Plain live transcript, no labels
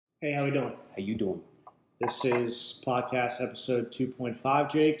Hey, how we doing? How you doing? This is podcast episode 2.5,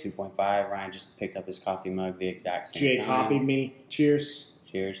 Jake. 2.5. Ryan just picked up his coffee mug the exact same Jake time. copied me. Cheers.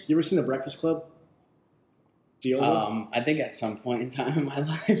 Cheers. You ever seen The Breakfast Club? The old one? I think at some point in time in my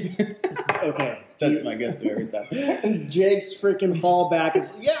life. Okay. That's my go-to every time. Jake's freaking fallback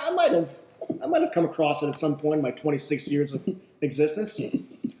is, yeah, I might have come across it at some point in my 26 years of existence.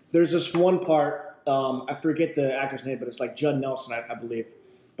 There's this one part, I forget the actor's name, but it's like Judd Nelson, I believe.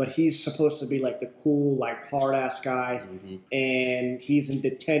 But he's supposed to be like the cool, like hard-ass guy, and he's in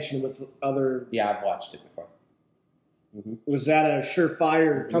detention with other... Yeah, I've watched it before. Was that a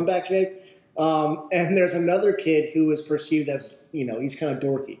surefire comeback, Jake? And there's another kid who is perceived as, he's kind of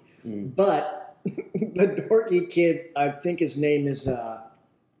dorky. But the dorky kid, I think his name is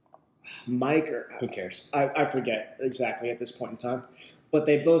Mike or... Who cares? I forget exactly at this point in time. But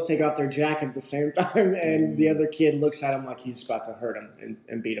they both take off their jacket at the same time, and the other kid looks at him like he's about to hurt him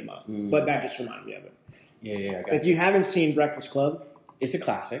and beat him up. But that just reminded me of it. Yeah. I got If you haven't seen Breakfast Club... It's a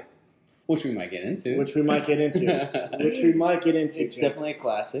classic, which we might get into. It's definitely a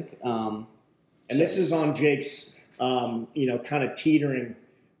classic. And this is on Jake's, kind of teetering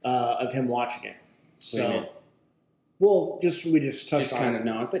of him watching it. So, we just touched just on kind it. of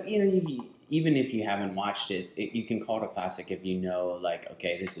know it. But, even if you haven't watched it, you can call it a classic if you know, like,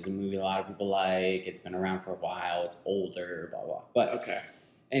 okay, this is a movie a lot of people like. It's been around for a while. It's older, blah, blah. But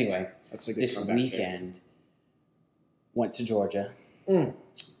anyway, that's a good this weekend, went to Georgia. Buddy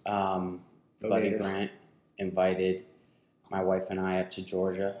Grant invited my wife and I up to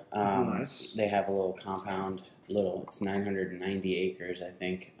Georgia. Nice. They have a little compound, it's 990 acres, I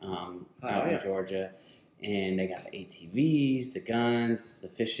think, out in Georgia. And they got the ATVs, the guns, the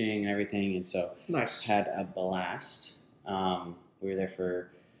fishing, and everything. And so had a blast. We were there for...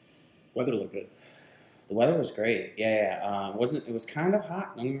 Weather looked good. The weather was great. Yeah. It was kind of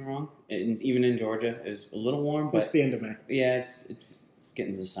hot, don't get me wrong. Even in Georgia, it was a little warm. But it's the end of May. Yeah, it's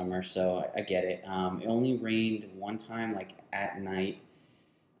getting to the summer, so I get it. It only rained one time, like at night.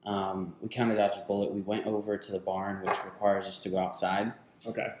 We kind of dodged a bullet. We went over to the barn, which requires us to go outside.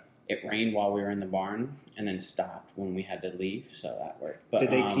 Okay. It rained while we were in the barn and then stopped when we had to leave, so that worked. But, did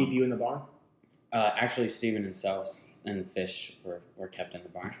they keep you in the barn? Actually, Steven and Cels and Fish were kept in the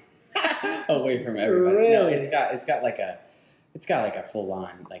barn, away from everybody. Really? No, it's got like a full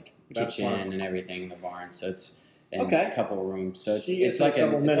on like kitchen and everything in the barn, so it's a couple of rooms. So it's like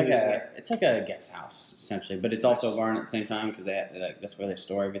a guest house essentially, but it's also a barn at the same time because that's where they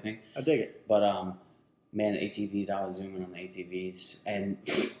store everything. I dig it. But man, the ATVs, I was zooming on the ATVs. And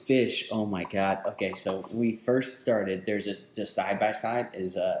Fish, oh my God. Okay, so we first started, there's a side-by-side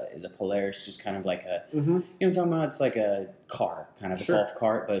is a Polaris, just kind of like a, you know what I'm talking about? It's like a car, kind of a golf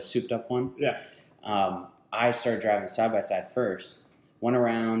cart, but a souped-up one. Yeah. I started driving side-by-side first, went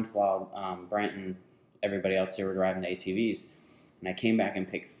around while Brent and everybody else, they were driving the ATVs. And I came back and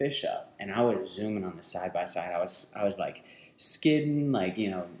picked Fish up, and I was zooming on the side-by-side. I was like skidding, like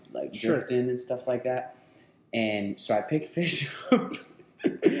drifting and stuff like that. And so I picked Fish up,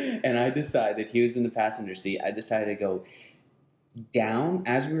 and I decided, he was in the passenger seat, I decided to go down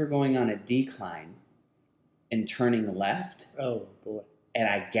as we were going on a decline and turning left. Oh, boy. And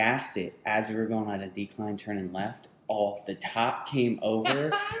I gassed it as we were going on a decline turning left. The top came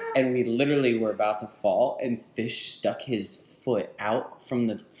over, and we literally were about to fall, and Fish stuck his foot out from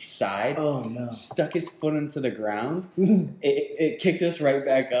the side. Oh, no. Stuck his foot into the ground. It kicked us right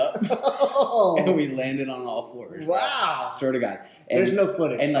back up. And we landed on all fours. Wow. Bro. Swear to God. And, there's no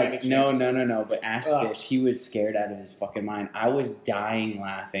footage. And no. But ask Fish, he was scared out of his fucking mind. I was dying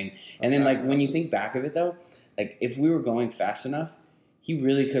laughing. And then when you think back of it though, like if we were going fast enough, he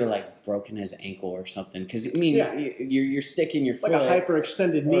really could have broken his ankle or something. Because you're sticking your foot like a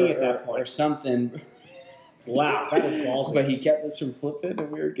hyperextended knee at that point or something. Wow, that was ballsy. But he kept us from flipping,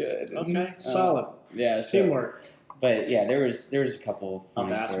 and we were good. Okay, solid. Yeah, teamwork. But yeah, there was a couple of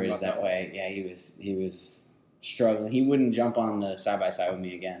funny stories that way. Yeah, he was struggling. He wouldn't jump on the side by side with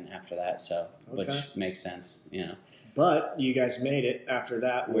me again after that. So, which makes sense, But you guys made it after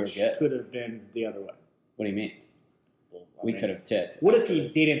that, which could have been the other way. What do you mean? We could have tipped. What if he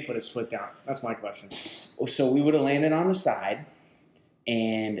didn't put his foot down? That's my question. So we would have landed on the side.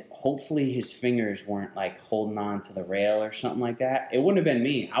 And hopefully his fingers weren't holding on to the rail or something like that. It wouldn't have been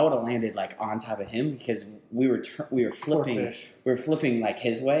me. I would have landed on top of him because we were flipping. We were flipping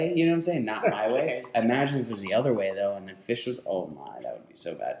his way. You know what I'm saying? Not my way. Imagine if it was the other way though, and then Fish was. Oh my, that would be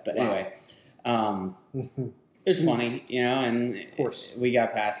so bad. But anyway, It was funny, and Of course. we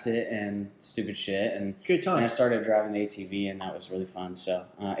got past it and stupid shit, and Good I times. started driving the ATV, and that was really fun. So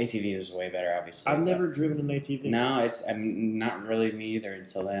ATV was way better, obviously. I've but- never driven an ATV. No, I'm not really me either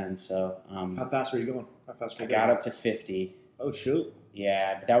until then. So How fast were you going? How fast I were you got going? up to 50. Oh, shoot.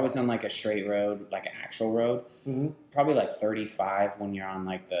 Yeah, but that was on like a straight road, like an actual road. Mm-hmm. Probably like 35 when you're on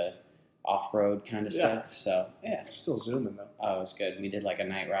like the off-road kind of Yeah. stuff. So yeah, Still zooming, though. oh, it was good. We did like a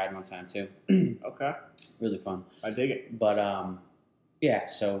night ride one time too. Okay. Really fun. I dig it. But yeah,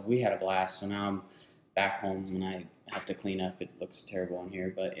 so we had a blast. So now I'm back home and I have to clean up. It looks terrible in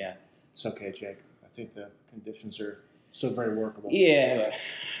here, but yeah. It's okay, Jake. I think the conditions are still very workable. Yeah,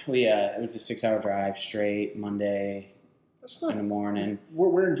 but it was a 6-hour drive straight Monday That's in not. the morning,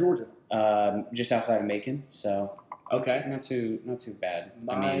 We're in Georgia. just outside of Macon. So Okay. not too bad.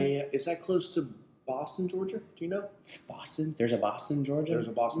 Is that close to Boston, Georgia? Do you know? Boston. There's a Boston, Georgia. There's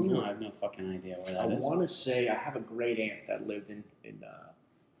a Boston, No, Georgia. I have no fucking idea where I that is. want to say I have a great aunt that lived in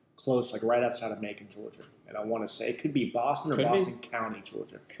close, like right outside of Macon, Georgia, and I want to say it could be Boston or Could be. Boston County,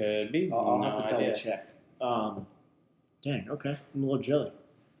 Georgia. Could be. I'll no have to double idea. check. Dang, okay, I'm a little jelly.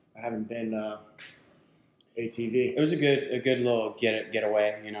 I haven't been ATV. It was a good little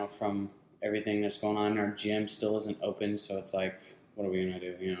getaway, from everything that's going on. Our gym still isn't open, so it's like, what are we gonna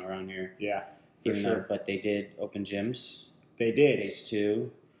do, around here? Yeah, for Even though- sure. but they did open gyms, They did. phase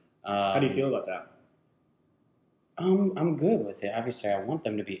 2. How do you feel about that? I'm good with it. Obviously, I want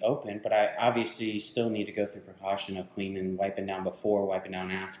them to be open, but I obviously still need to go through precaution of cleaning, wiping down before, wiping down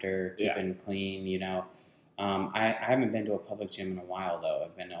after, Yeah. keeping clean. I haven't been to a public gym in a while though.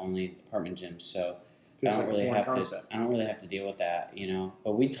 I've been to only apartment gyms, so Feels I don't like a really foreign have concept. to. I don't really have to deal with that,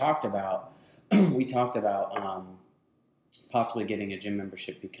 But we talked about possibly getting a gym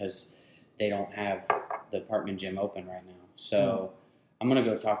membership because they don't have the apartment gym open right now. So I'm gonna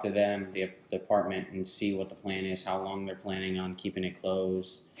go talk to them, the apartment, and see what the plan is, how long they're planning on keeping it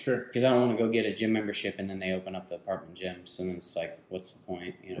closed. Sure. Because I don't want to go get a gym membership and then they open up the apartment gym. So then it's like, what's the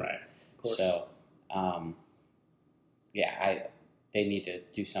point? Right. Of course. So, they need to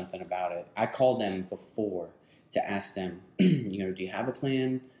do something about it. I called them before to ask them, do you have a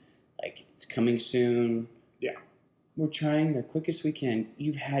plan? Like, it's coming soon. Yeah. We're trying the quickest we can.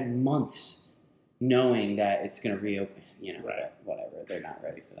 You've had months knowing that it's going to reopen, Right. but whatever. They're not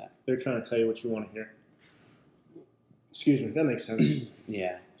ready for that. They're trying to tell you what you want to hear. Excuse me. That makes sense.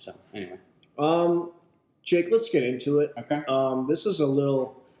 Yeah. So, anyway. Jake, let's get into it. Okay. This is a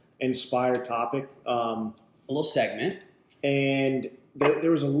little inspired topic. A little segment. And there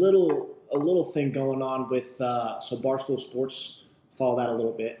was a little thing going on with so Barstool Sports, follow that a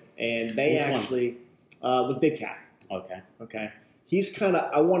little bit, and they Which one? actually with Big Cat. Okay. He's kind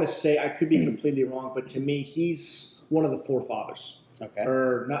of, I want to say, I could be completely wrong, but to me he's one of the forefathers, Okay.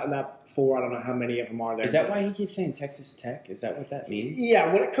 or not four. I don't know how many of them are there. Is that why he keeps saying Texas Tech? Is that what that means?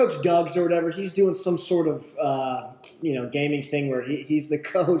 Yeah, when Coach Doug's or whatever, he's doing some sort of gaming thing where he's the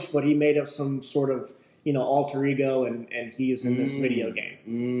coach, but he made up some sort of alter ego, and he's in this video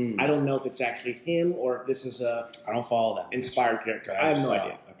game. I don't know if it's actually him or if this is a I don't follow that. inspired character. I have no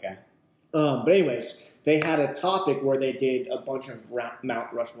idea. Okay. But anyways, they had a topic where they did a bunch of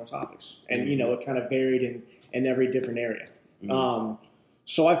Mount Rushmore topics, and it kind of varied in every different area.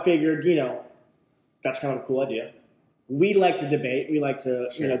 So I figured, that's kind of a cool idea. We like to debate. We like to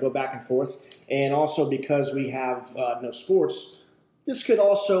go back and forth, and also because we have no sports.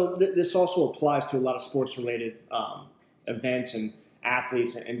 This also applies to a lot of sports related events and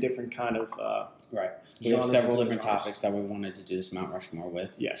athletes and different kind of Right. We have genres several and different genres. topics that we wanted to do this Mount Rushmore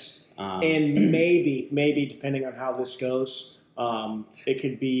with. Yes, Um, and maybe depending on how this goes, it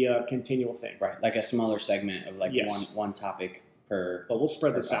could be a continual thing. right, like a smaller segment of like Yes. one topic per. But we'll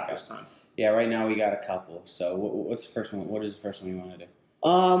spread this out Okay. this time. Yeah, right now we got a couple. So what's the first one? What is the first one you want to do?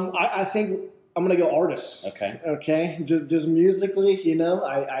 I think I'm gonna go artists. Okay. Okay, just musically,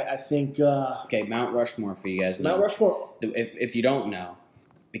 I think Okay, Mount Rushmore for you guys. Mount know. Rushmore. If you don't know,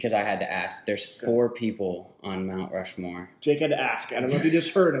 because I had to ask, there's 4 people on Mount Rushmore. Jake had to ask. I don't know if you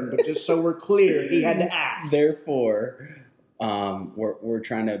just heard him, but just so we're clear, he had to ask. Therefore, we're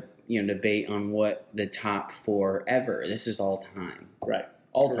trying to debate on what the top 4 ever. This is all time, Right.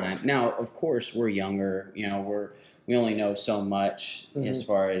 all Correct. time. Now, of course, we're younger. We only know so much as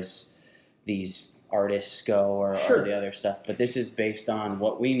far as these artists go or Sure. the other stuff. But this is based on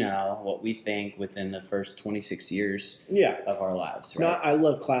what we know, what we think within the first 26 years Yeah. of our lives. No, Right? I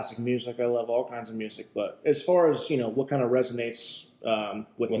love classic music. I love all kinds of music. But as far as what kind of resonates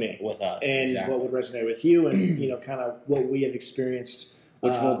with me with us, and exactly. what would resonate with you, and kind of what we have experienced,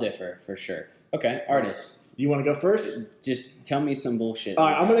 Which will differ for sure. Okay, artists. You want to go first? Just tell me some bullshit. All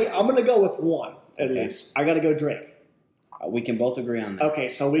right, I'm gonna go with one at Okay. least. I got to go Drake. We can both agree on that. Okay,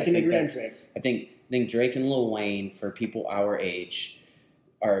 so we can think agree on that's- Drake. I think Drake and Lil Wayne, for people our age,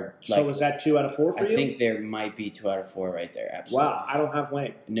 are like. So was that 2 out of 4 for I you? think there might be 2 out of 4 right there. Absolutely. Wow, I don't have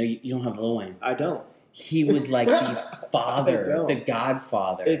Wayne. No, you don't have Lil Wayne. I don't. He was like the father, don't. the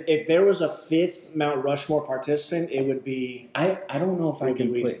godfather. If there was a 5th Mount Rushmore participant, it would be I don't know if I Would be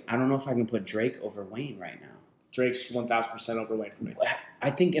can Weezy. I don't know if I can put Drake over Wayne right now. Drake's 1,000% over Wayne for me.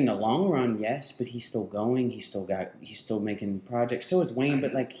 I think in the long run, yes, but he's still going. He's still making projects. So is Wayne,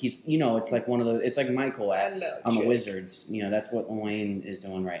 but like he's it's like one of those. It's like Michael at on the Jake. Wizards. That's what Wayne is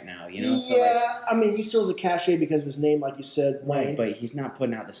doing right now. So Yeah, I mean, he still has a cachet because of his name, like you said, Wayne. right, but he's not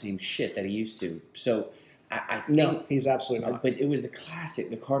putting out the same shit that he used to. So I think, No, he's absolutely not. but it was the classic,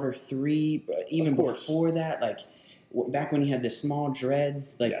 the Carter 3. Even Of course. before that, like back when he had the small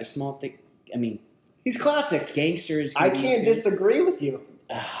dreads, like the Yes. small thick. I mean, He's classic. gangsters. I can be can't too. disagree with you.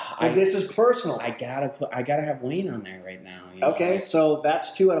 Like, this is personal. I gotta have Wayne on there right now. Okay, so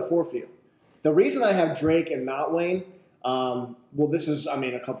that's 2 out of 4 for you. The reason I have Drake and not Wayne, this is,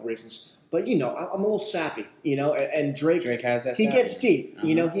 a couple reasons. But, I'm a little sappy, and Drake Drake has that. he sound. gets deep.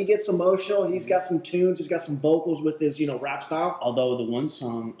 Uh-huh. He gets emotional. He's got some tunes. He's got some vocals with his, rap style. Although the one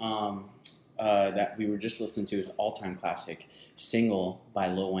song that we were just listening to is all-time classic, "Single" by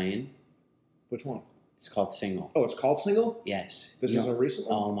Lil Wayne. Which one? It's called "Single." Oh, it's called Single? Yes. This is a recent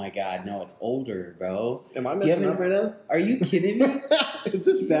one? Oh my God, no! It's older, bro. Am I messing haven't- up right now? Are you kidding me? Is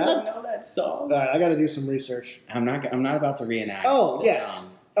this You don't bad? know that song? All right, I got to do some research. I'm not about to reenact. Oh, the yes. song.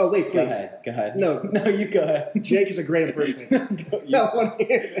 Oh, wait, Go please. ahead. No. no, you go ahead. Jake is a great impersonator. you, I want to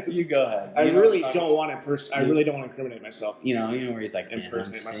hear this. you go ahead. I You know really what I'm don't want to I really don't want to incriminate myself. You know where he's like,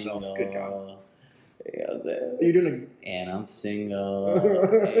 Impersonate and I'm myself. single. Good God. You know what I'm saying? You're doing And I'm single.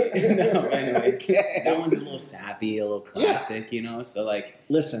 Hey, no, anyway, Okay. that one's a little sappy, a little classic, So like,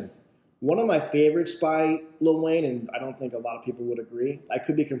 Listen, one of my favorites by Lil Wayne, and I don't think a lot of people would agree. I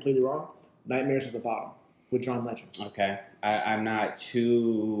could be completely wrong. Nightmares at the Bottom with John Legend. okay, I'm not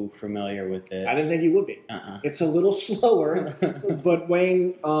too familiar with it. I didn't think you would be. It's a little slower, but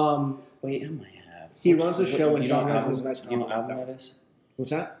Wayne, Wait, I might have. He runs the show do and you John know Legend album- was a nice You know what comment album about that is?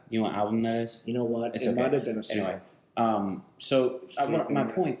 what's that? You know what album that is? You know what? It's it okay. might have been a single. Anyway, so my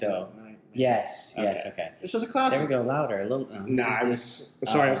point though. Yes, okay. It's just a There classic. we go, louder, a little. Nah, I was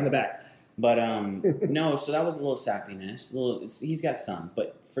sorry. I was in the back. But no, so that was a little sappiness. He's got some,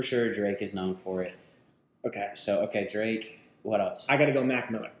 but for sure Drake is known for it. Okay. So Drake. What else? I got to go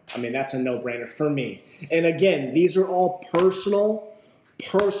Mac Miller. That's a no-brainer for me. And again, these are all personal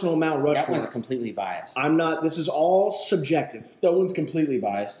Mount Rushmore. That one's completely biased. I'm not. This is all subjective. That one's completely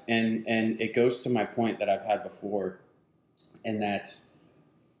biased, and it goes to my point that I've had before, and that's,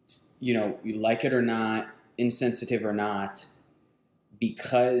 you like it or not, insensitive or not,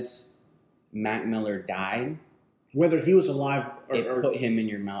 because Mac Miller died, Whether he was alive or put him in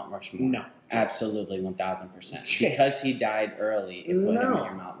your Mount Rushmore. No. Absolutely, 1,000%. Because he died early, it put him in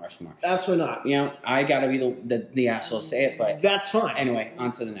your Mount Rushmore. absolutely not. I gotta be the asshole to say it, but That's fine. anyway,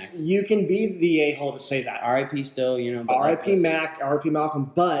 on to the next. You can be the a-hole to say that. R.I.P. still, but R.I.P. Mac, R.I.P. Malcolm,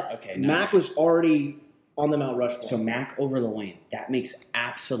 but Okay, no. Mac was already on the Mount Rushmore. So Mac over Lil Wayne, that makes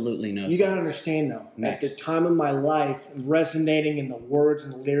absolutely no sense. You gotta understand though, Next. at the time of my life, resonating in the words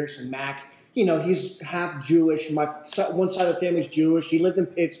and the lyrics of Mac, he's half Jewish. My one side of the family's Jewish. He lived in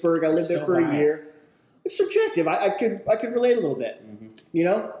Pittsburgh. I lived there for a year. It's subjective. I could relate a little bit,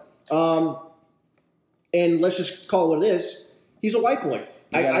 and let's just call it what it is. He's a white boy.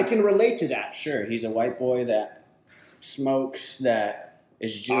 I can relate to that. Sure, he's a white boy that smokes, that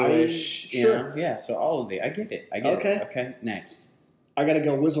is Jewish. Sure. Yeah, so all of it. I get it. Okay, next. I gotta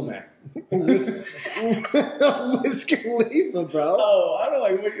go Wiz Khalifa, bro. Oh, I don't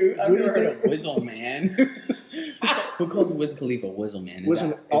like I've never heard of Whizzle Man. Who calls Wiz Khalifa Whizzle Man? Wiz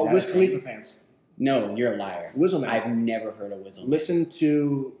Khalifa fans. No, you're a liar. Whizzle Man. I've never heard of Whizzle Man. Listen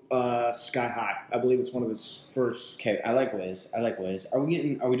to Sky High. I believe it's one of his first. Okay, I like Wiz. Are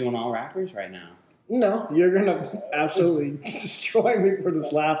we doing all rappers right now? No, you're gonna absolutely destroy me for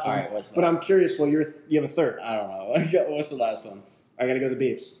this last one. All right, what's the but last I'm curious. Well, you have a third. I don't know. What's the last one? I gotta go the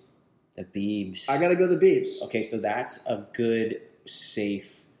Biebs. The Biebs. I gotta go the Biebs. Okay, so that's a good,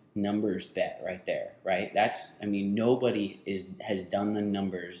 safe numbers bet right there, right? Nobody has done the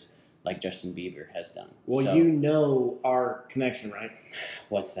numbers like Justin Bieber has done. Well, So, our connection, right?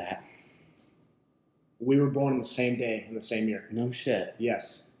 what's that? We were born on the same day in the same year. No shit.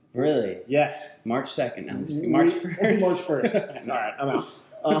 Yes. Really? Yes. March 2nd. I'm just March 1st. March 1st. All right, I'm out.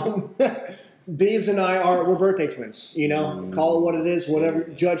 Biebs and we're birthday twins. Call it what it is. Whatever.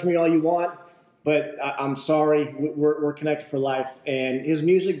 Jesus. Judge me all you want. but I'm sorry, we're connected for life. And his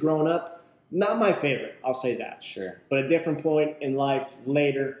music growing up, not my favorite. I'll say that. Sure. But a different point in life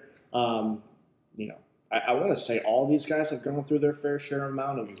later, you know, I want to say all these guys have gone through their fair share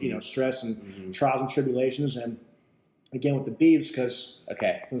amount of stress and trials and tribulations. And again with the Beavs, because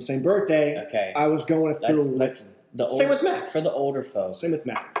Okay. on the same birthday, Okay. I was going through. Let's Same with Mac. For the older folks. Same with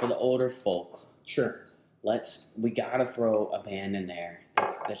Mac. For the older folk. Sure. We gotta throw a band in there.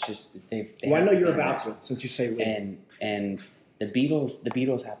 That's just they Well, I have know to you're be in about there. to, since you say we. And the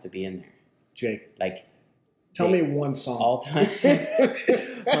Beatles have to be in there. Jake, Like tell me one song. all time.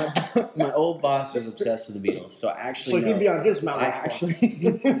 my old boss was obsessed with the Beatles, so I actually so he'd be on his Mount I Rushmore.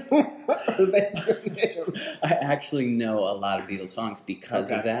 I actually know a lot of Beatles songs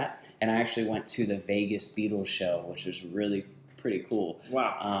because of Okay. that, and I actually went to the Vegas Beatles show, which was really pretty cool.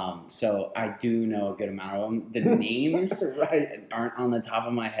 Wow. So I do know a good amount of them. The names Right. aren't on the top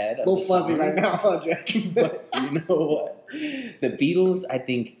of my head. A little fuzzy right now, huh, Jake? But you know what? The Beatles, I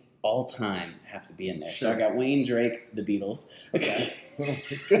think, all time have to be in there. So Sure. I got Wayne, Drake, the Beatles. Okay.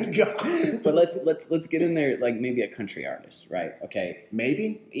 Good God. But let's get in there like maybe a country artist, right? Okay.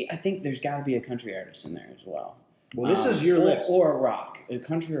 Maybe? I think there's got to be a country artist in there as well. Well, this is your list. Or a rock, a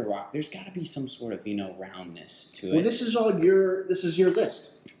country or rock. There's got to be some sort of roundness to it. Well, this is your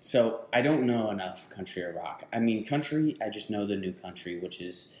list. So I don't know enough country or rock. I mean, country. I just know the new country, which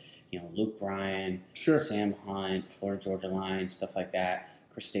is Luke Bryan, Sure. Sam Hunt, Florida Georgia Line, stuff like that.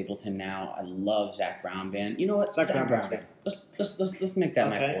 Chris Stapleton now. I love Zach Brown Band. You know what? Zach Brown's good. Let's make that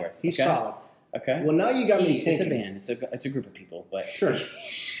my fourth. He's okay? solid. Okay. Well, now you got me It's thinking. a band. It's a group of people, but Sure.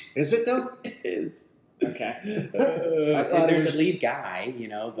 Is it though? it is. Okay. I thought it there's was- a lead guy,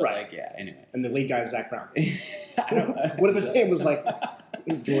 but Right. like anyway. And the lead guy is Zach Brown. I don't, What if his name was like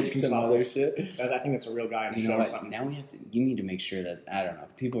George some other Gonzalez? shit? I think it's a real guy in the You show know or what? something. Now you need to make sure that I don't know.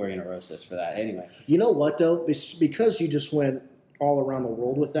 People are gonna roast us for that anyway. You know what though? Because you just went all around the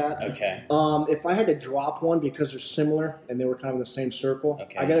world with that. Okay. If I had to drop one because they're similar and they were kind of in the same circle,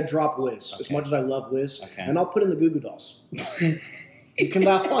 Okay. I got to drop Wiz. As Okay. much as I love Wiz, Okay. and I'll put in the Goo Goo Dolls. You can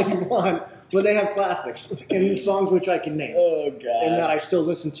laugh all you want, but they have classics and songs which I can name Oh god. and that I still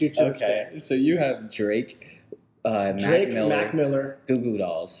listen to this day. Okay. So you have Drake, Drake, Mac Miller, Miller, Goo Goo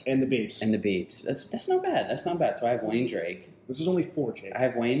Dolls, and the Beeps. and the Beeps. That's not bad. That's not bad. So I have Wayne Drake. This is only 4, Jake. I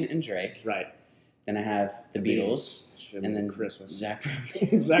have Wayne and Drake. Right. Then I have the Beatles. And then Christmas. Zach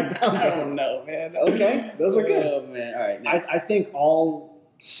Brown. Zach Brown. I don't know, man. Okay, those are good. Oh man. All right. Next. I think all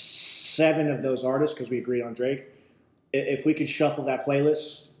 7 of those artists, because we agreed on Drake, if we could shuffle that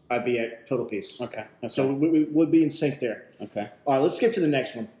playlist, I'd be at total peace. Okay. So we would be in sync there. Okay. All right, let's skip to the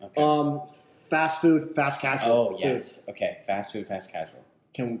next one. Okay. Fast food, fast casual. Oh food. yes. Okay. Fast food, fast casual.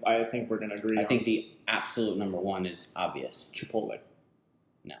 I think we're gonna agree. I on think the absolute number one is obvious. Chipotle.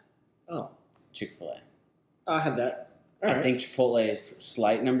 No. Oh, Chick-fil-A. I had that. All I right. think Chipotle is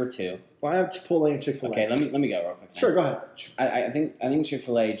slight number 2. Well, I have Chipotle and Chick-fil-A. Okay, let me go real quick. Sure, go ahead. I think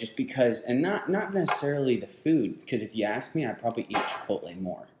Chick-fil-A just because, and not necessarily the food, because if you ask me, I'd probably eat Chipotle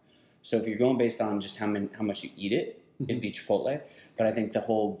more. So if you're going based on just how much you eat it, it'd be Chipotle. But I think the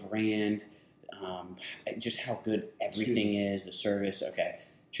whole brand, just how good everything is, the service. Okay,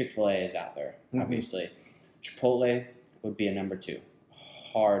 Chick-fil-A is out there, obviously. Chipotle would be a number 2,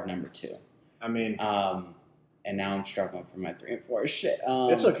 hard number 2. I mean, And now I'm struggling for my 3 and 4. Shit.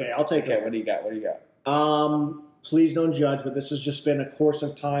 it's okay. I'll take Okay, it. what do you got? Please don't judge, but this has just been a course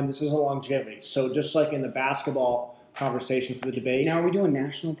of time. This isn't longevity. So just like in the basketball conversation for the debate, Now, are we doing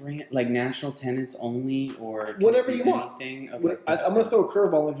national brand, like national tenants only, or can Whatever it be you want. anything? Okay. I'm going to throw a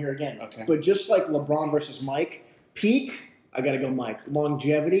curveball in here again. Okay. But just like LeBron versus Mike, peak, I got to go Mike.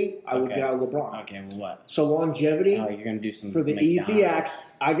 Longevity, I would Okay. go LeBron. Okay, well, what? So longevity, Oh, you're gonna do some for the McDonald's. easy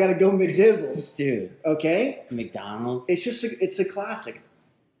acts, I got to go McDizzles. dude. Okay? McDonald's. It's a classic.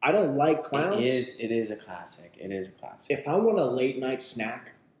 I don't like clowns. It is a classic. It is a classic. If I want a late night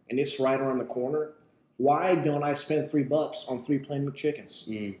snack and it's right around the corner, why don't I spend $3 on 3 plain McChickens?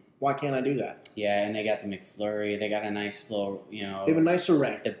 Mm. Why can't I do that? Yeah, and they got the McFlurry. They got a nice little, They have a nice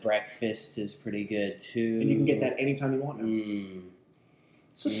array, The breakfast is pretty good too. and you can get that anytime you want. Now. Mm.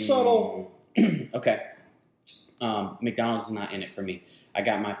 It's a subtle. Okay. McDonald's is not in it for me. I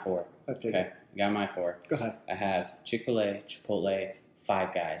got my 4. I figured. Okay, got my 4. Go ahead. I have Chick-fil-A, Chipotle,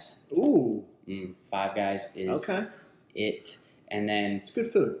 Five Guys. Ooh, Five Guys is okay. it. And then, It's good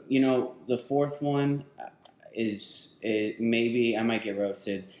food. the 4th one maybe I might get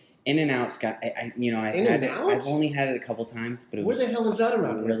roasted. In-N-Out's got, I've had it. In-N-Out? I've only had it a couple times, but it Where was the hell is that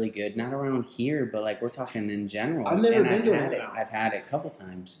around here? really good. Not around here, but like we're talking in general. I've never And been to had it. In-N-Out. I've had it a couple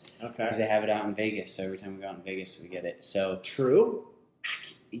times Okay. because they have it out in Vegas. So every time we go out in Vegas, we get it. So True.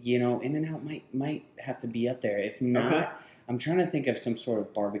 In-N-Out might have to be up there. If not, Okay. I'm trying to think of some sort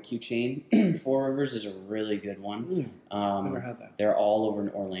of barbecue chain. Four Rivers is a really good one. Never had that. They're all over in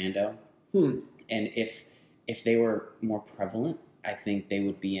Orlando. And if they were more prevalent, I think they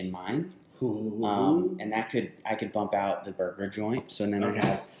would be in mine. And I could bump out the burger joint. So then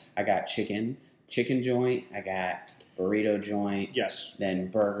I got chicken joint. I got burrito joint. Yes. Then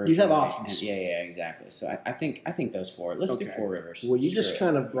burger. You joint, have options. And, yeah, exactly. So I think those four. Let's do Four Rivers. Well, you just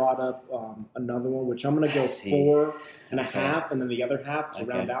kind of brought up another one, which I'm going to go 4.5, and then the other half to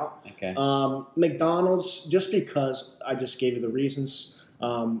round out. Okay. McDonald's, just because I just gave you the reasons.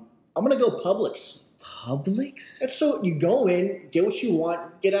 I'm going to go Publix. Publix? And so you go in, get what you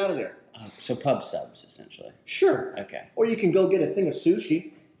want, get out of there. So pub subs, essentially. Sure. Okay. Or you can go get a thing of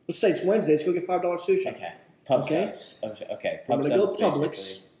sushi. Let's say it's Wednesday, let's go get $5 sushi. Okay. Pub subs. Okay. I'm Pub going to subs. go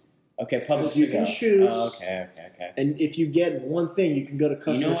Publix. Okay, Publix. You can choose. Oh, okay. And if you get one thing, you can go to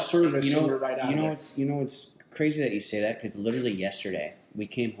customer service and you're right out of there. It's crazy that you say that, because literally yesterday we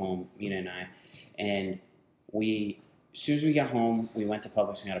came home, Mina and I, and as soon as we got home, we went to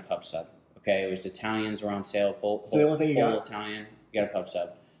Publix and got a pub sub. Okay, it was Italians were on sale. So the only thing you got? Italian, you got a pub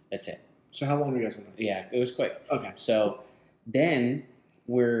sub. That's it. So how long were you guys in there? Yeah, it was quick. Okay. So then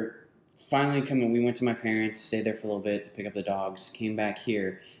we're finally coming. We went to my parents, stayed there for a little bit to pick up the dogs, came back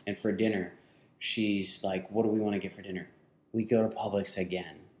here, and for dinner, she's like, "What do we want to get for dinner?" We go to Publix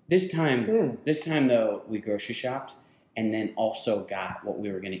again. This time though, we grocery shopped and then also got what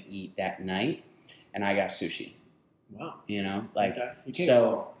we were going to eat that night, and I got sushi. Wow. You know,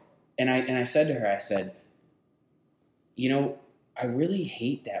 and I said to her, I said, I really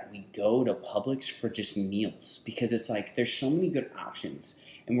hate that we go to Publix for just meals, because it's like there's so many good options,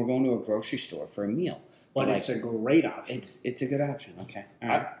 and we're going to a grocery store for a meal. But it's a great option. It's a good option. Okay. All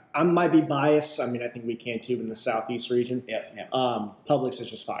right. I might be biased. I mean, I think we can too in the Southeast region. Yeah. Publix is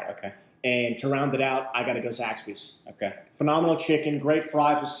just fire. Okay. And to round it out, I got to go Zaxby's. Okay. Phenomenal chicken, great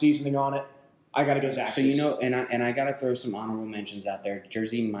fries with seasoning on it. I got to go Zaxby's. So and I got to throw some honorable mentions out there.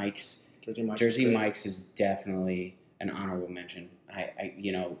 Jersey Mike's is definitely an honorable mention. I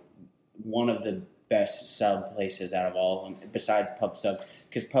one of the best sub places out of all of them, besides pub subs,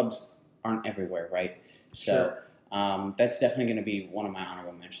 because pubs aren't everywhere, right? So that's definitely going to be one of my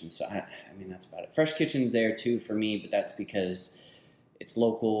honorable mentions. So I mean, that's about it. Fresh Kitchen's there too for me, but that's because it's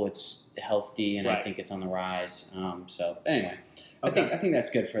local, it's healthy, and I think it's on the rise. So anyway, okay. I think that's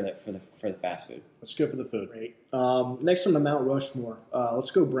good for the fast food. That's good for the food, right? Next on the Mount Rushmore,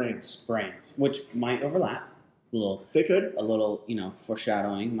 let's go brands, which might overlap. They could. A little,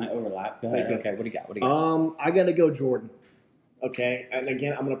 foreshadowing might overlap. Go ahead. Okay, what do you got? I got to go Jordan. Okay, and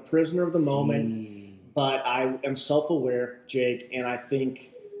again, I'm a prisoner of the moment, but I am self-aware, Jake, and I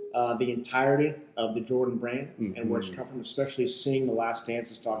think the entirety of the Jordan brand and where it's come from, especially seeing The Last Dance,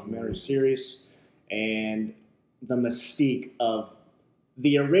 this documentary series, and the mystique of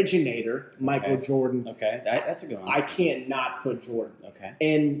the originator, Michael Jordan. Okay, that's a good one. I can't not put Jordan. Okay.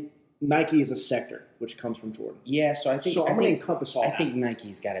 And Nike is a sector, which comes from Jordan. Yeah, so I think I'm going to encompass all that. I think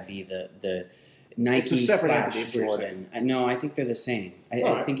Nike's got to be the Nike / Jordan. No, I think they're the same.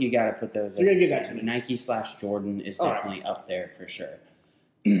 I think you got to put those as the same. Nike / Jordan is definitely up there for sure.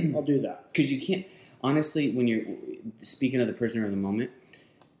 I'll do that. Because you can't, honestly, when you're speaking of the prisoner of the moment,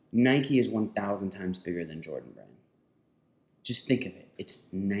 Nike is 1,000 times bigger than Jordan brand. Just think of it.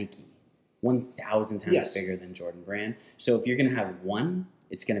 It's Nike. 1,000 times bigger than Jordan brand. So if you're going to have one,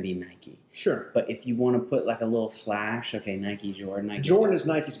 it's going to be Nike. Sure. But if you want to put like a little slash, okay, Nike, Jordan. Jordan is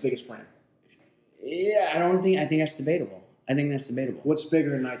Nike's biggest brand. Yeah, I think that's debatable. What's bigger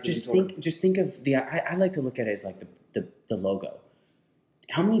than Nike than Jordan? Just think of I like to look at it as like the logo.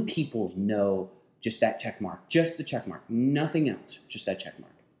 How many people know just that check mark? Just the check mark. Nothing else. Just that check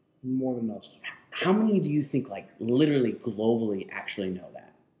mark. More than most. How many do you think like literally globally actually know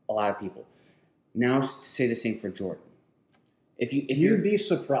that? A lot of people. Now say the same for Jordan. If you'd be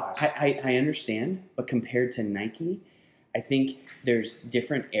surprised. I understand, but compared to Nike, I think there's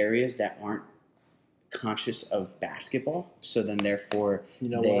different areas that aren't conscious of basketball. So then therefore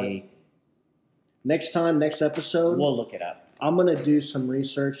what? Next episode, we'll look it up. I'm going to do some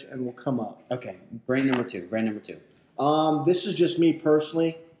research and we'll come up. Okay. Brand number two. This is just me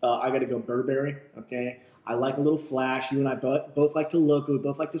personally. I got to go Burberry. Okay. I like a little flash. You and I both like to look good. We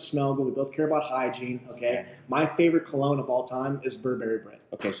both like to smell good. We both care about hygiene. Okay. My favorite cologne of all time is Burberry brand.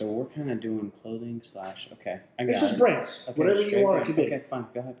 Okay. So we're kind of doing clothing / okay. It's just brands. Okay, whatever you want it to be. Okay. Fine.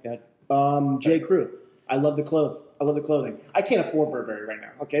 Go ahead. J. Crew. I love the clothing. I can't afford Burberry right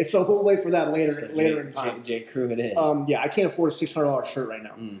now. Okay, so we'll wait for that later in time. J. Crew it is. I can't afford a $600 shirt right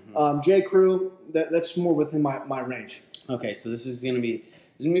now. Mm-hmm. J. Crew, that's more within my range. Okay, so this is gonna be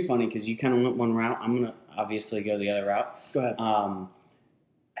It's going to be funny because you kind of went one route. I'm going to obviously go the other route. Go ahead.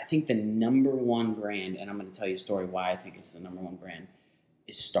 I think the number one brand, and I'm going to tell you a story why I think it's the number one brand,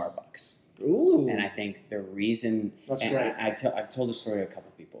 is Starbucks. Ooh. And I think the reason... That's and great. I've told this story to a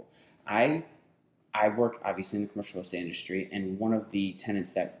couple people. I work, obviously, in the commercial real estate industry, and one of the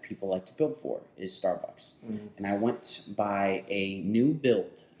tenants that people like to build for is Starbucks. Mm-hmm. And I went by a new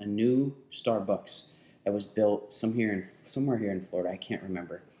Starbucks that was built somewhere here in Florida. I can't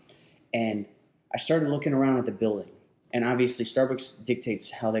remember. And I started looking around at the building. And obviously, Starbucks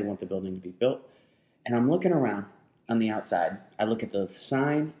dictates how they want the building to be built. And I'm looking around on the outside. I look at the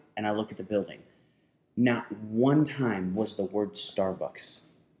sign, and I look at the building. Not one time was the word Starbucks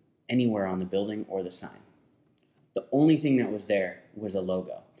anywhere on the building or the sign. The only thing that was there was a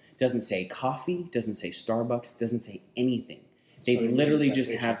logo. Doesn't say coffee, doesn't say Starbucks, doesn't say anything. They literally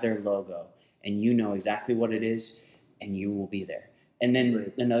just have their logo, and you know exactly what it is, and you will be there. And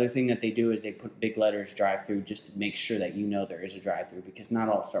then another thing that they do is they put big letters drive-through just to make sure that you know there is a drive-through, because not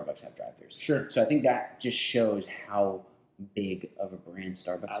all Starbucks have drive-throughs. Sure. So I think that just shows how big of a brand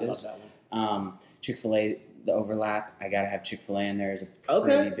Starbucks is. I love that one. Chick-fil-A, the overlap, I got to have Chick-fil-A in there as a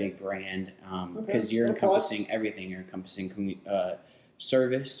pretty big brand, because you're encompassing everything. You're encompassing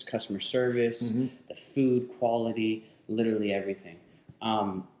service, customer service, the food quality, literally everything.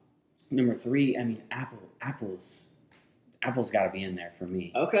 Number 3, I mean, Apple's got to be in there for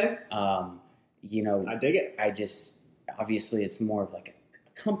me. Okay. You know, I dig it. Obviously it's more of like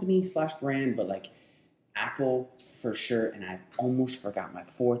a company / brand, but like Apple for sure. And I almost forgot my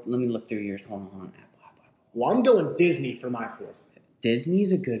 4th. Let me look through yours. Hold on. Apple. Well, I'm going Disney for my 4th.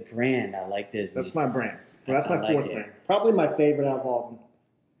 Disney's a good brand. I like Disney. That's my brand. That's my 4th it. brand. Probably my favorite out of all of them.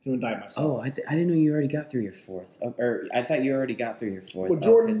 To indict myself. Oh, I didn't know you already got through your 4th. Or I thought you already got through your 4th. Well,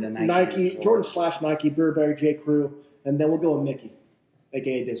 Jordan, Nike, Jordan / Nike, Burberry, J. Crew, and then we'll go with Mickey,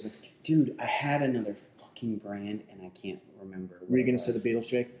 aka Disney. Dude, I had another fucking brand, and I can't remember. Were you going to say the Beatles,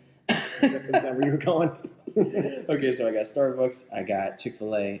 Jake? Is that where you were going? Okay, so I got Starbucks, I got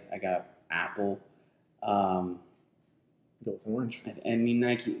Chick-fil-A, I got Apple. Go with orange. I mean,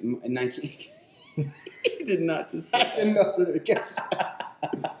 Nike. He did not just say I didn't know what it guess.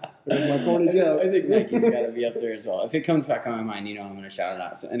 There's my corny joke. I think Nike's got to be up there as well. If it comes back on my mind, you know I'm going to shout it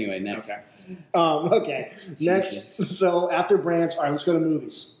out. So anyway, next. Okay. Next. So after brands, all right, let's go to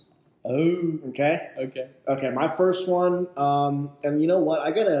movies. Oh. Okay? Okay. My first one, and you know what?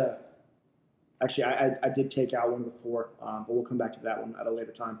 Actually, I did take out one before, but we'll come back to that one at a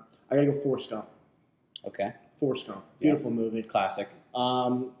later time. I got to go Forrest Gump. Okay. Forrest Gump. Beautiful movie. Classic.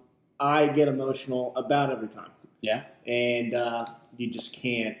 I get emotional about every time. Yeah. And you just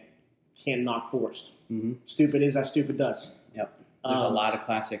can't knock Forrest. Mm-hmm. Stupid is as stupid does. Yep. There's a lot of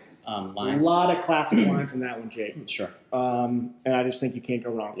classic lines. A lot of classic lines in that one, Jake. Sure. And I just think you can't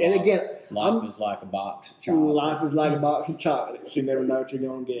go wrong. And again, life is like a box of chocolates. Life is like a box of chocolates. You never know what you're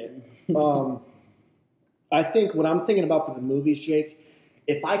going to get. I think what I'm thinking about for the movies, Jake,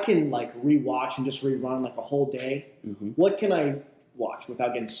 if I can like rewatch and just rerun like a whole day, what can I watch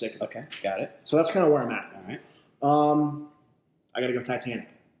without getting sick of it? Okay, got it. So that's kind of where I'm at. All right. I got to go Titanic.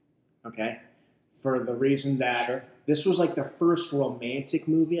 Okay, for the reason that this was like the first romantic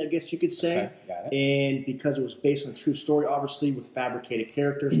movie, I guess you could say. Okay, got it. And because it was based on a true story, obviously with fabricated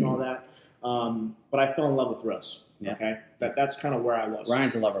characters and all that. But I fell in love with Rose. Yeah. Okay, that's kind of where I was.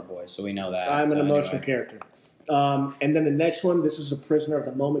 Ryan's a lover boy, so we know that. I'm an emotional character. And then the next one, this is a prisoner of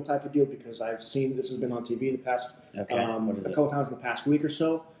the moment type of deal because I've seen this has been on TV the past a couple times in the past week or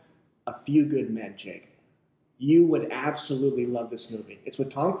so. A Few Good Men, Jake. You would absolutely love this movie. It's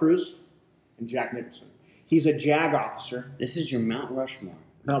with Tom Cruise and Jack Nicholson. He's a JAG officer. This is your Mount Rushmore.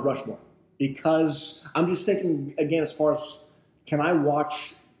 Mount Rushmore. Because I'm just thinking, again, as far as can I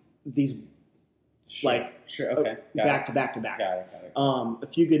watch these back to back to back. Got it. A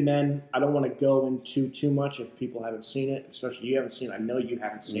Few Good Men, I don't want to go into too much if people haven't seen it, especially you haven't seen it. I know you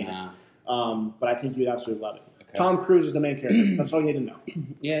haven't seen it. But I think you'd absolutely love it. Okay. Tom Cruise is the main character. That's all you need to know.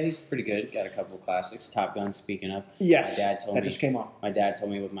 Yeah, he's pretty good. Got a couple of classics. Top Gun, speaking of. Yes, my dad told me, just came on. My dad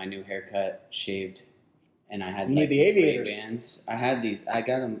told me with my new haircut, shaved, and I had you need the aviators. Ray-Bans. I had these. I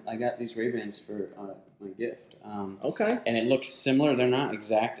got these Ray-Bans for my gift. Okay. And it looks similar. They're not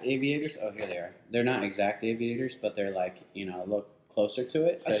exact aviators. Oh, here they are. They're not exact aviators, but they're like, look closer to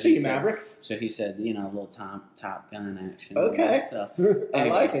it. So I see you, Maverick. So he said, a little Top Gun action. Okay. So, I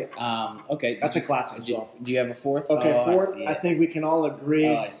like it. Okay. That's a classic as well. Do you have a 4th? Okay, 4th. I think we can all agree.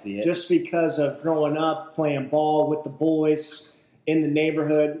 Oh, I see it. Just because of growing up, playing ball with the boys in the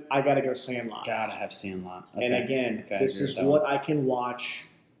neighborhood, I got to go Sandlot. Gotta have Sandlot. Okay. And again, this is what I can watch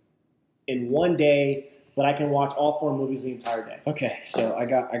in one day, that I can watch all 4 movies the entire day. Okay, so I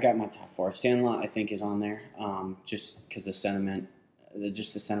got my top 4. Sandlot, I think, is on there, just because the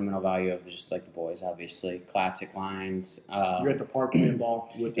sentimental value of just like The Boys, obviously, classic lines. You're at the park playing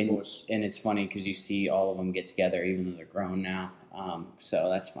ball with the boys, and it's funny because you see all of them get together, even though they're grown now. So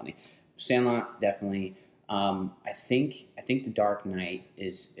that's funny. Sandlot, definitely. I think The Dark Knight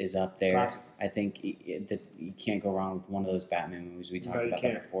is up there. Classic. I think that you can't go wrong with one of those Batman movies. We talked about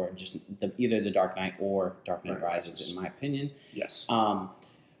that before. Just either The Dark Knight or Dark Knight Rises, in my opinion. Yes. I'm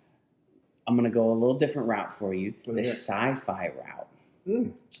going to go a little different route for you. The sci-fi route.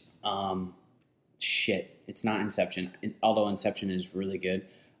 It's not Inception, although Inception is really good.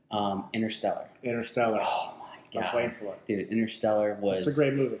 Interstellar. Oh my God. I was waiting for it. Dude, Interstellar was... It's a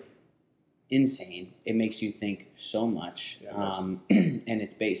great movie. Insane. It makes you think so much. Yeah, and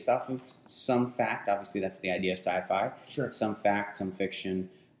it's based off of some fact. Obviously, that's the idea of sci-fi. Sure. Some fact, some fiction,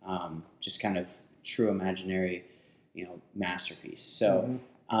 just kind of true imaginary, masterpiece. So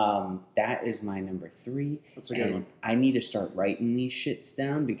that is my number 3. That's a good one. I need to start writing these shits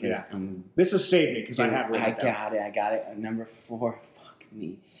down because this has saved me because I have written it down. I got it. Number 4. Fuck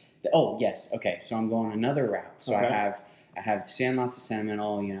me. Oh yes. Okay. So I'm going another route. So I have Sandlot's a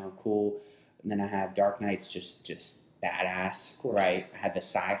sentimental, cool. And then I have Dark Knight's just badass, right? I had the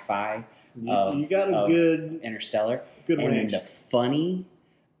sci-fi you got a good Interstellar. Good and range. then the funny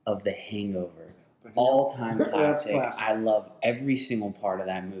of The Hangover. All-time classic. I love every single part of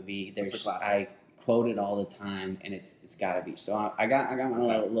that movie. I quote it all the time, and it's got to be. So I got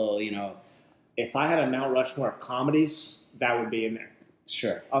my little, If I had a Mount Rushmore of comedies, that would be in there.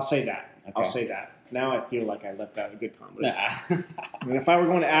 Sure. I'll say that. Okay. I'll say that. Now I feel like I left out a good comedy. Nah. And if I were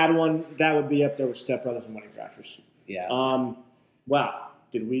going to add one, that would be up there with Step Brothers and Wedding Crashers. Yeah. Wow.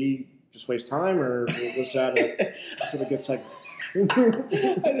 Did we just waste time, or was that a good segment?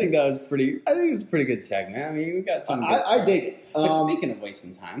 I think it was a pretty good segment. I mean, we got some. I dig it. But speaking of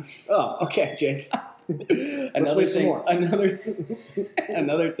wasting time. Oh, okay, Jake. Another thing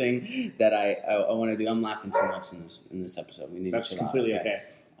that I want to do. I'm laughing too much in this episode. We need That's to completely okay.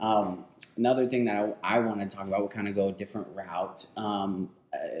 Another thing that I want to talk about, we'll kind of go a different route.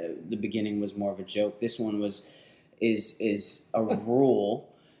 The beginning was more of a joke. This one is a rule.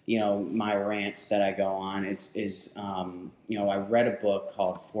 My rants that I go on is I read a book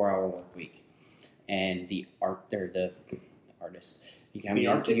called 4 Hour Workweek, and the artist. You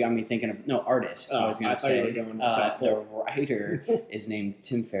got me thinking of artist. I was going to say the writer is named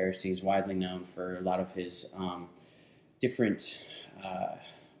Tim Ferriss. He's widely known for a lot of his different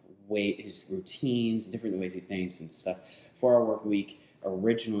his routines, different ways he thinks and stuff. 4 Hour Workweek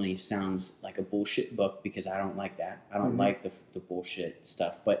originally sounds like a bullshit book because I don't like that. I don't like the bullshit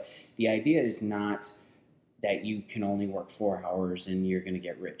stuff. But the idea is not that you can only work 4 hours and you're going to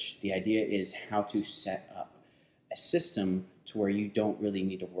get rich. The idea is how to set up a system to where you don't really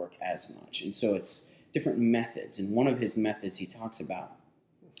need to work as much. And so it's different methods. And one of his methods he talks about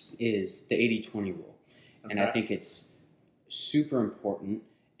is the 80-20 rule. Okay. And I think it's super important.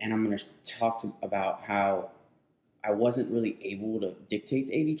 And I'm going to talk about how I wasn't really able to dictate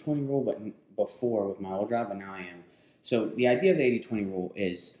the 80-20 rule before with my old job, but now I am. So the idea of the 80-20 rule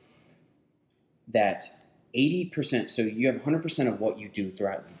is that 80%, so you have 100% of what you do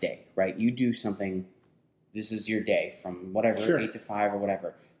throughout the day, right? You do something, this is your day from whatever, 8 to 5 or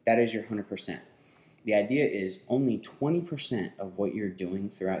whatever. That is your 100%. The idea is only 20% of what you're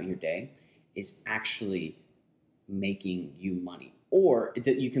doing throughout your day is actually making you money. Or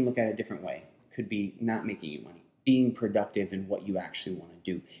you can look at it a different way. Could be not making you money. Being productive in what you actually want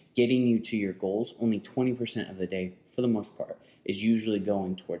to do. Getting you to your goals, only 20% of the day, for the most part, is usually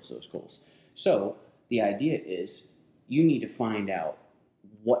going towards those goals. So the idea is you need to find out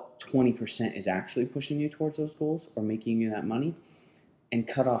what 20% is actually pushing you towards those goals or making you that money and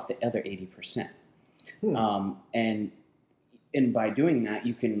cut off the other 80%. And by doing that,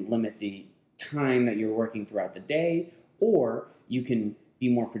 you can limit the time that you're working throughout the day, or you can be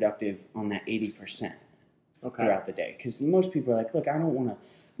more productive on that 80% throughout the day. Because most people are like, look, I don't want a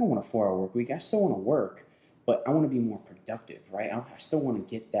 4-hour work week. I still want to work, but I want to be more productive, right? I still want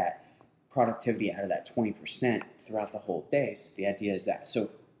to get that productivity out of that 20% throughout the whole day. So the idea is that. So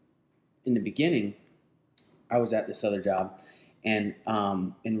in the beginning, I was at this other job and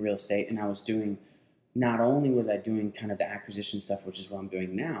in real estate, and I was doing, not only was I doing kind of the acquisition stuff, which is what I'm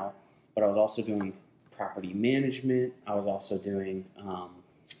doing now, but I was also doing property management. I was also doing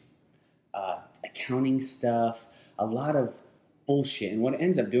accounting stuff, a lot of bullshit. And what it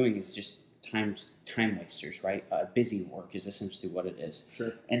ends up doing is just time wasters, right? Busy work is essentially what it is.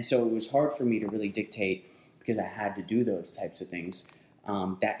 Sure. And so it was hard for me to really dictate, because I had to do those types of things,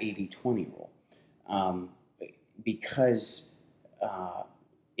 that 80-20 rule. because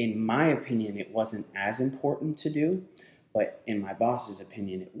in my opinion, it wasn't as important to do, but in my boss's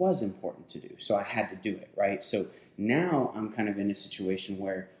opinion, it was important to do. So I had to do it, right? So now I'm kind of in a situation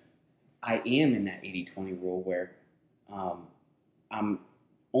where I am in that 80-20 rule where I'm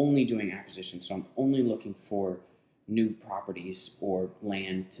only doing acquisitions. So I'm only looking for new properties or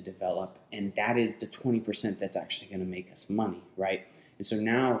land to develop. And that is the 20% that's actually going to make us money, right? And so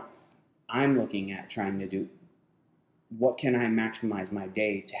now I'm looking at trying to do, what can I maximize my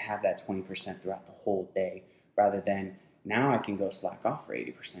day to have that 20% throughout the whole day, rather than now I can go slack off for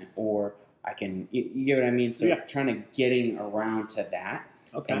 80%, or I can, you get what I mean? So trying to getting around to that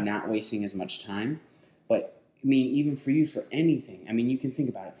and not wasting as much time. But I mean, even for you, for anything, I mean, you can think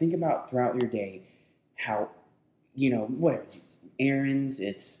about it. Think about throughout your day how, whatever, it's errands,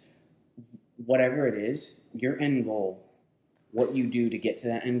 it's whatever it is, your end goal, what you do to get to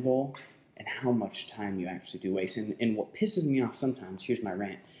that end goal, and how much time you actually do waste. And what pisses me off sometimes, here's my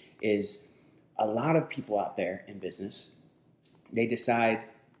rant, is a lot of people out there in business, they decide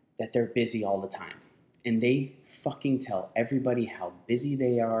that they're busy all the time. And they fucking tell everybody how busy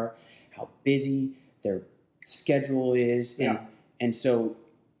they are, how busy their schedule is. And so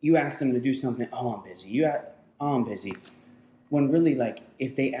you ask them to do something, oh, I'm busy. I'm busy. When really, like,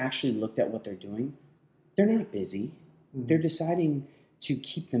 if they actually looked at what they're doing, they're not busy. Mm-hmm. They're deciding to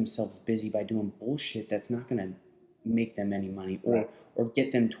keep themselves busy by doing bullshit that's not going to make them any money or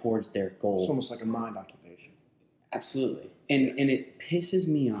get them towards their goal. It's almost like a mind occupation. Absolutely. And it pisses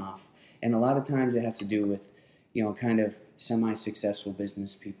me off. And a lot of times it has to do with, kind of semi-successful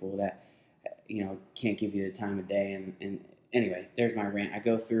business people that, can't give you the time of day. And anyway, there's my rant. I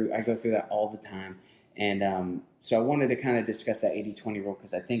go through that all the time. And so I wanted to kind of discuss that 80-20 rule,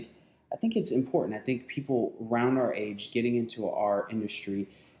 because I think it's important. I think people around our age getting into our industry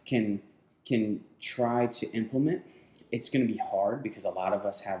can try to implement. It's going to be hard because a lot of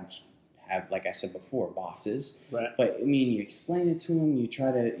us have, like I said before, bosses. Right. But I mean, you explain it to them, you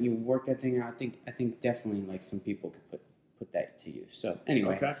work that thing out. I think definitely like some people could put that to use. So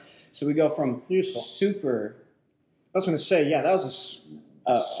anyway, so we go from super. I was going to say, that was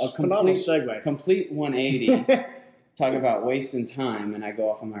a phenomenal segue. Complete 180. Talk about wasting time, and I go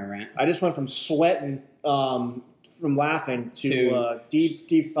off on my rant. I just went from sweating from laughing to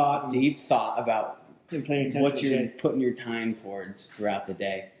deep thought. Deep thought about paying attention what you're putting your time towards throughout the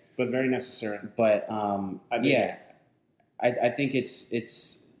day. But very necessary. But I think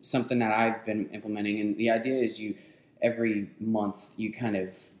it's something that I've been implementing, and the idea is every month you kind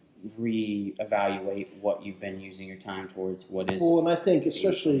of reevaluate what you've been using your time towards. What is and I think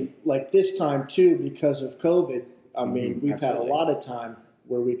especially like this time too, because of COVID. I mean, we've had a lot of time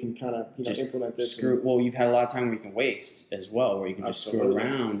where we can kind of implement this. You've had a lot of time where you can waste as well, where you can just screw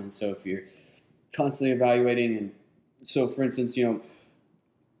around. And so if you're constantly evaluating, and so for instance,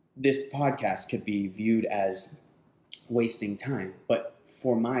 this podcast could be viewed as wasting time, but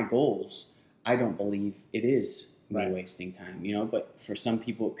for my goals, I don't believe it is wasting time. But for some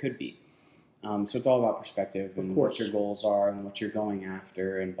people, it could be. So it's all about perspective and what your goals are and what you're going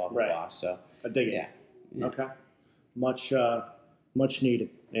after and blah blah blah. So I dig it. Yeah. Okay. Much needed,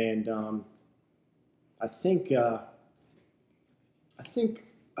 and I think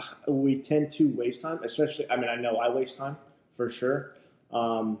we tend to waste time, especially. I mean, I know I waste time for sure,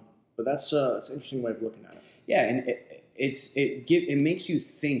 but that's an interesting way of looking at it. Yeah, and it makes you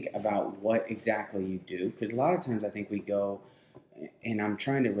think about what exactly you do, because a lot of times I think we go, and I'm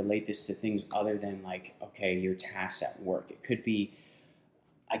trying to relate this to things other than like, okay, your tasks at work. It could be,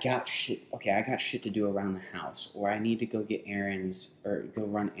 I got shit to do around the house, or I need to go get errands or go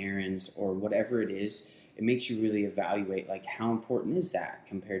run errands or whatever it is. It makes you really evaluate, like, how important is that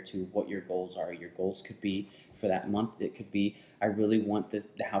compared to what your goals are. Your goals could be for that month. It could be, I really want the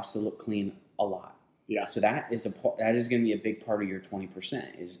house to look clean a lot. Yeah. So that is going to be a big part of your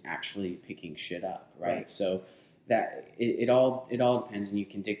 20% is actually picking shit up, right? So that it all depends, and you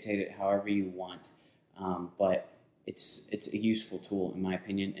can dictate it however you want. But it's a useful tool, in my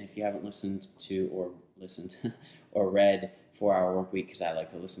opinion. And if you haven't listened or read 4 Hour Work Week, because I like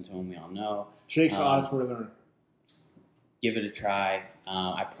to listen to them, we all know. Jake's auditory learner. Give it a try.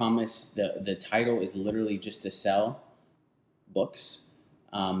 I promise the title is literally just to sell books,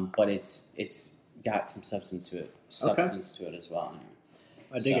 but it's got some substance to it as well.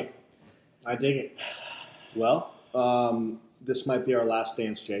 Anyway. I dig it. Well, this might be our last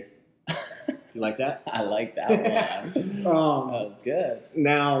dance, Jake. You like that? I like that one. That was good.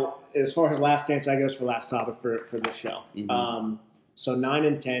 Now, as far as last dance, that goes for last topic for this show. Mm-hmm. So 9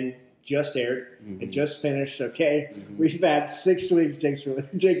 and 10 just aired. Mhm. It just finished. Okay, Mhm. we've had 6 weeks. Jake really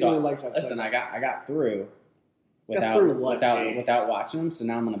likes that. Listen, segment. I got through Jake? without watching them, so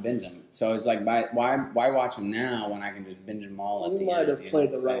now I'm gonna binge them. So it's like, why watch them now when I can just binge them all at You the might end? have you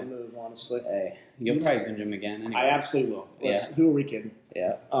played know the what I'm right saying? move, honestly. Hey, you'll probably binge them again. Anyway. I absolutely will. Who are we kidding?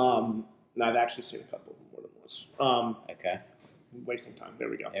 Yeah. No, I've actually seen a couple more than once. Okay. Wasting time. There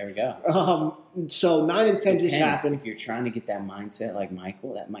we go. There we go. So 9 and 10 just Depends. happened. If you're trying to get that mindset like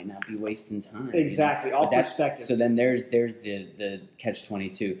Michael, that might not be wasting time. Exactly. You know? All But that's- perspective. So then there's the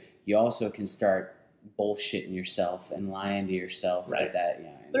catch-22. You also can start bullshitting yourself and lying to yourself Right. like that.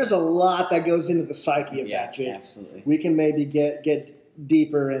 Yeah. There's a lot that goes into the psyche of that, Jake. Absolutely. We can maybe get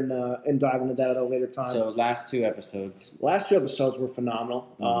deeper and dive into that at a later time. So last 2 episodes. Last 2 episodes were phenomenal,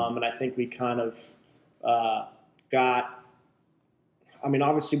 and I think we kind of got. I mean,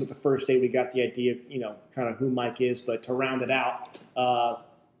 obviously, with the first day, we got the idea of kind of who Mike is, but to round it out,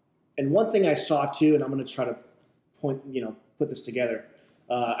 and one thing I saw too, and I'm going to try to put this together.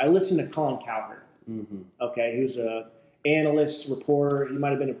 I listened to Colin Cowherd. Mm-hmm. Okay, who's a analyst, reporter. He might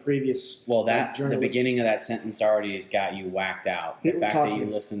have been a previous The journalist. beginning of that sentence already has got you whacked out. The fact that you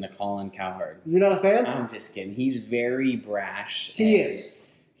listen to Colin Cowherd. You're not a fan? I'm just kidding. He's very brash. He is.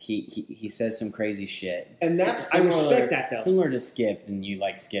 He says some crazy shit. And that's I respect that though. Similar to Skip, and you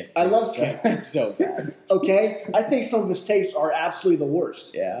like Skip. I love So Skip. it's so bad. Okay, I think some of his takes are absolutely the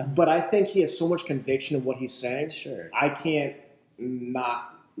worst. Yeah. But I think he has so much conviction in what he's saying. Sure. I can't not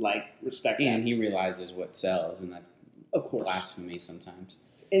respect that. And he realizes what sells, and that's Of course. blasphemy sometimes.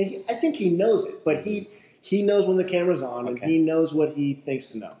 And I think he knows it, but he knows when the camera's on, and Okay. he knows what he thinks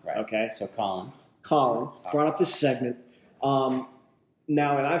to know. Right. Okay. So Colin Brought up this segment.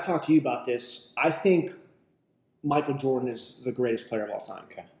 Now, and I've talked to you about this. I think Michael Jordan is the greatest player of all time.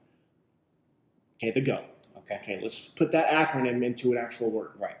 Okay, the GOAT. Okay, let's put that acronym into an actual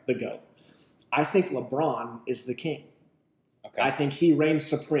word. Right. The GOAT. I think LeBron is the king. Okay. I think he reigns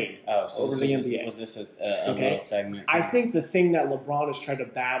supreme over the NBA. Was this a little segment? I think the thing that LeBron has tried to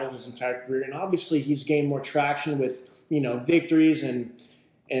battle his entire career, and obviously he's gained more traction with victories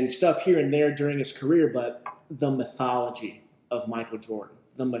and stuff here and there during his career, but the mythology of Michael Jordan,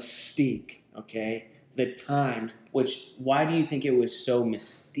 the mystique, okay, the time. Why do you think it was so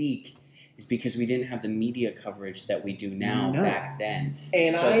mystique? Is because we didn't have the media coverage that we do now back then,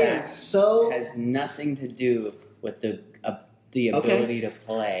 and has nothing to do with the ability to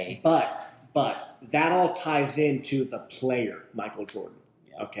play. But that all ties into the player, Michael Jordan.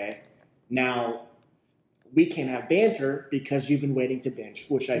 Yeah. Okay, now we can have banter because you've been waiting to binge,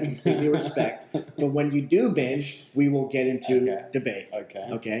 which I completely respect. But when you do binge, we will get into debate.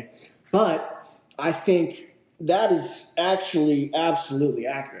 Okay. But I think that is actually absolutely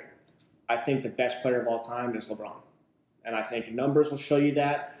accurate. I think the best player of all time is LeBron. And I think numbers will show you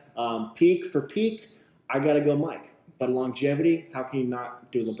that. Peak for peak, I got to go Mike. But longevity, how can you not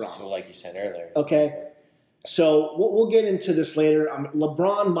do LeBron? So like you said earlier. Okay. So we'll get into this later.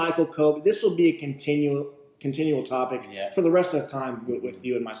 LeBron, Michael, Kobe. This will be a continual topic for the rest of the time with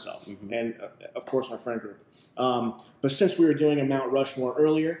you and myself, and of course my friend group. But since we were doing a Mount Rushmore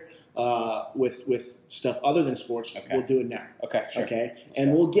earlier with stuff other than sports, we'll do it now. Okay, sure. Okay,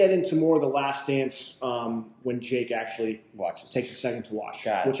 and we'll get into more of the Last Dance when Jake actually takes a second to watch,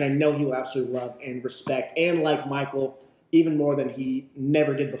 which I know he will absolutely love and respect, and like Michael even more than he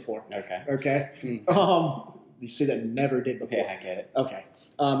never did before. Okay. You see that never did before. Okay, I get it. Okay.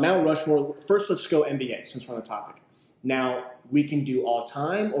 Mount Rushmore. First, let's go NBA since we're on the topic. Now, we can do all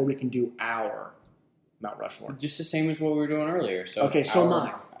time or we can do our Mount Rushmore. Just the same as what we were doing earlier. So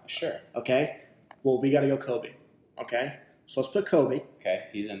mine. Sure. Okay. Well, we got to go Kobe. Okay. So let's put Kobe. Okay,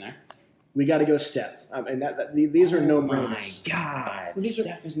 he's in there. We got to go Steph. And these are no-brainers. Oh, my God.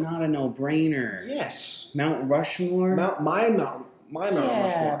 Steph is not a no-brainer. Yes. Mount Rushmore? My Mount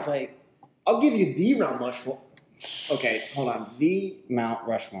Rushmore. But I'll give you the Mount Rushmore. Okay, hold on. The Mount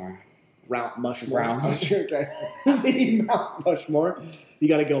Rushmore. The Mount Rushmore. You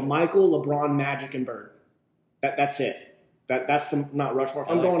got to go Michael, LeBron, Magic, and Bird. That's it. That's the Mount Rushmore. If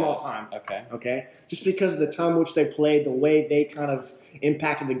I'm going all time. Okay. Just because of the time which they played, the way they kind of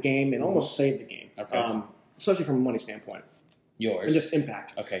impacted the game and almost saved the game. Especially from a money standpoint. Yours. And just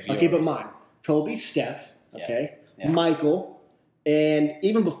impact. Okay. But mine. Kobe, Steph. Okay. Yeah. Michael, and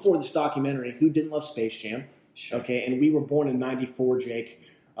even before this documentary, who didn't love Space Jam? Sure. Okay, and we were born in '94, Jake.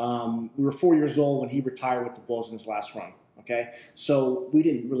 We were 4 years old when he retired with the Bulls in his last run. Okay, so we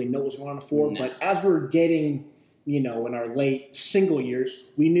didn't really know what was going on before, but as we were getting, in our late single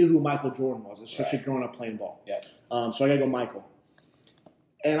years, we knew who Michael Jordan was, especially growing up playing ball. So I got to go Michael.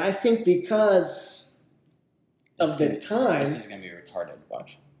 And I think because of the time. This is going to be retarded.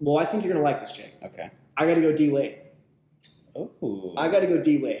 Watch. Well, I think you're going to like this, Jake. Okay. I got to go D-Wade. Oh. I got to go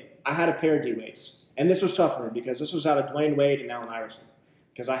D-Wade. I had a pair of D-Wades. And this was tough for me because this was out of Dwayne Wade and Allen Iverson.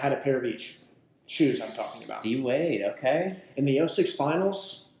 Because I had a pair of each. Shoes I'm talking about. D-Wade, okay. In the 06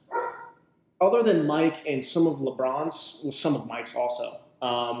 finals, other than Mike and some of LeBron's, well, some of Mike's also,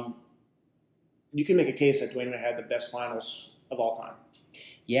 you can make a case that Dwayne Wade had the best finals of all time.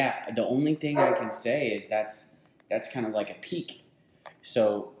 Yeah, the only thing I can say is that's kind of like a peak.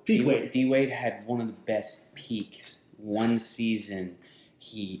 So D-Wade had one of the best peaks. One season,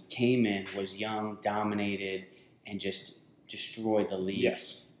 he came in, was young, dominated, and just destroyed the league.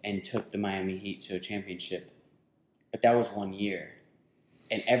 Yes. And took the Miami Heat to a championship. But that was 1 year.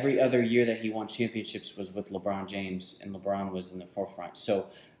 And every other year that he won championships was with LeBron James, and LeBron was in the forefront. So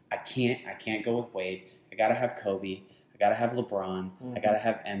I can't go with Wade. I gotta have Kobe. I gotta have LeBron. I gotta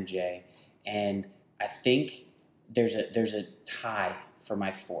have MJ. And I think there's a tie for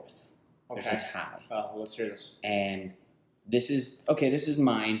my fourth. Okay. There's a tie. Well, let's hear this. And this is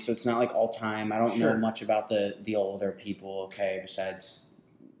mine, so it's not like all time. I don't know much about the older people, okay, besides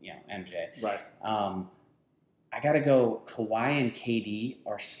MJ. Right. I got to go Kawhi and KD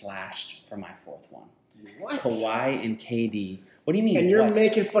are slashed for my fourth one. What? Kawhi and KD. What do you mean? And you're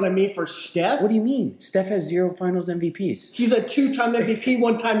making fun of me for Steph? What do you mean? Steph has 0 finals MVPs. He's a 2-time MVP,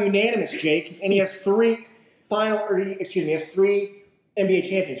 1-time unanimous, Jake. And he has 3 he has 3 NBA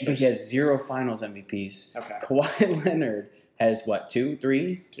championships. But he has 0 finals MVPs. Okay. Kawhi Leonard has what, 2,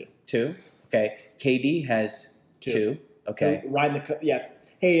 3? 2. Okay. KD has 2. Okay. Riding the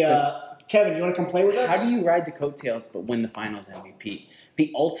Hey, Kevin, you want to come play with us? How do you ride the coattails but win the finals MVP?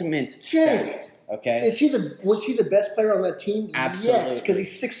 The ultimate stat. Okay. Was he the best player on that team? Absolutely. Yes, because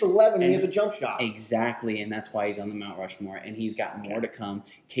he's 6'11" and he has a jump shot. Exactly, and that's why he's on the Mount Rushmore, and he's got more to come.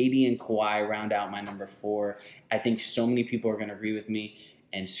 KD and Kawhi round out my number 4. I think so many people are going to agree with me,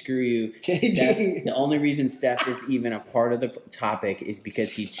 and screw you. Steph, the only reason Steph is even a part of the topic is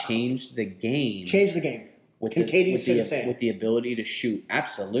because he changed the game. Changed the game. With the ability to shoot,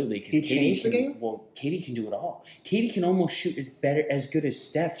 absolutely. He changed the game. Well, KD can do it all. KD can almost shoot as good as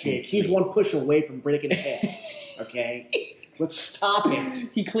Steph. Jake, he's one push away from breaking a head. Okay, let's stop it.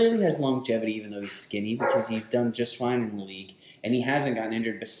 He clearly has longevity, even though he's skinny, because he's done just fine in the league, and he hasn't gotten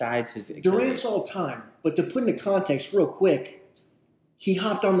injured besides his Achilles. Durant's all time, but to put into context, real quick, he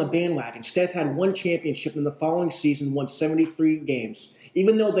hopped on the bandwagon. Steph had 1 championship in the following season, won 73 games,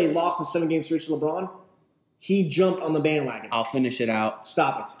 even though they lost the 7-game series to LeBron. He jumped on the bandwagon. I'll finish it out.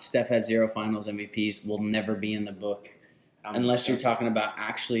 Stop it. Steph has 0 finals MVPs. Will never be in the book. Unless you're talking about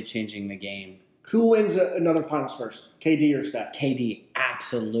actually changing the game. Who wins another finals first? KD or Steph? KD,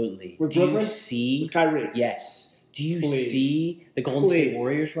 absolutely. With Do Brooklyn? you see? With Kyrie? Yes. Do you see the Golden State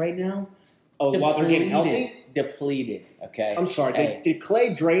Warriors right now? Oh, while they're getting healthy? Depleted, okay? I'm sorry. Did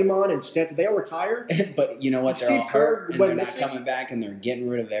Clay, Draymond, and Steph, did they all retire? But you know what? They're Steve all Kerr hurt, and went they're not missing? coming back, and they're getting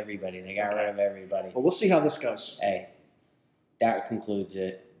rid of everybody. They got rid of everybody. Well, we'll see how this goes. Hey, that concludes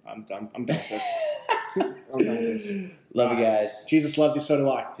it. I'm done with this. I'm done with this. Love you guys. Jesus loves you, so do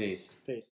I. Peace. Peace.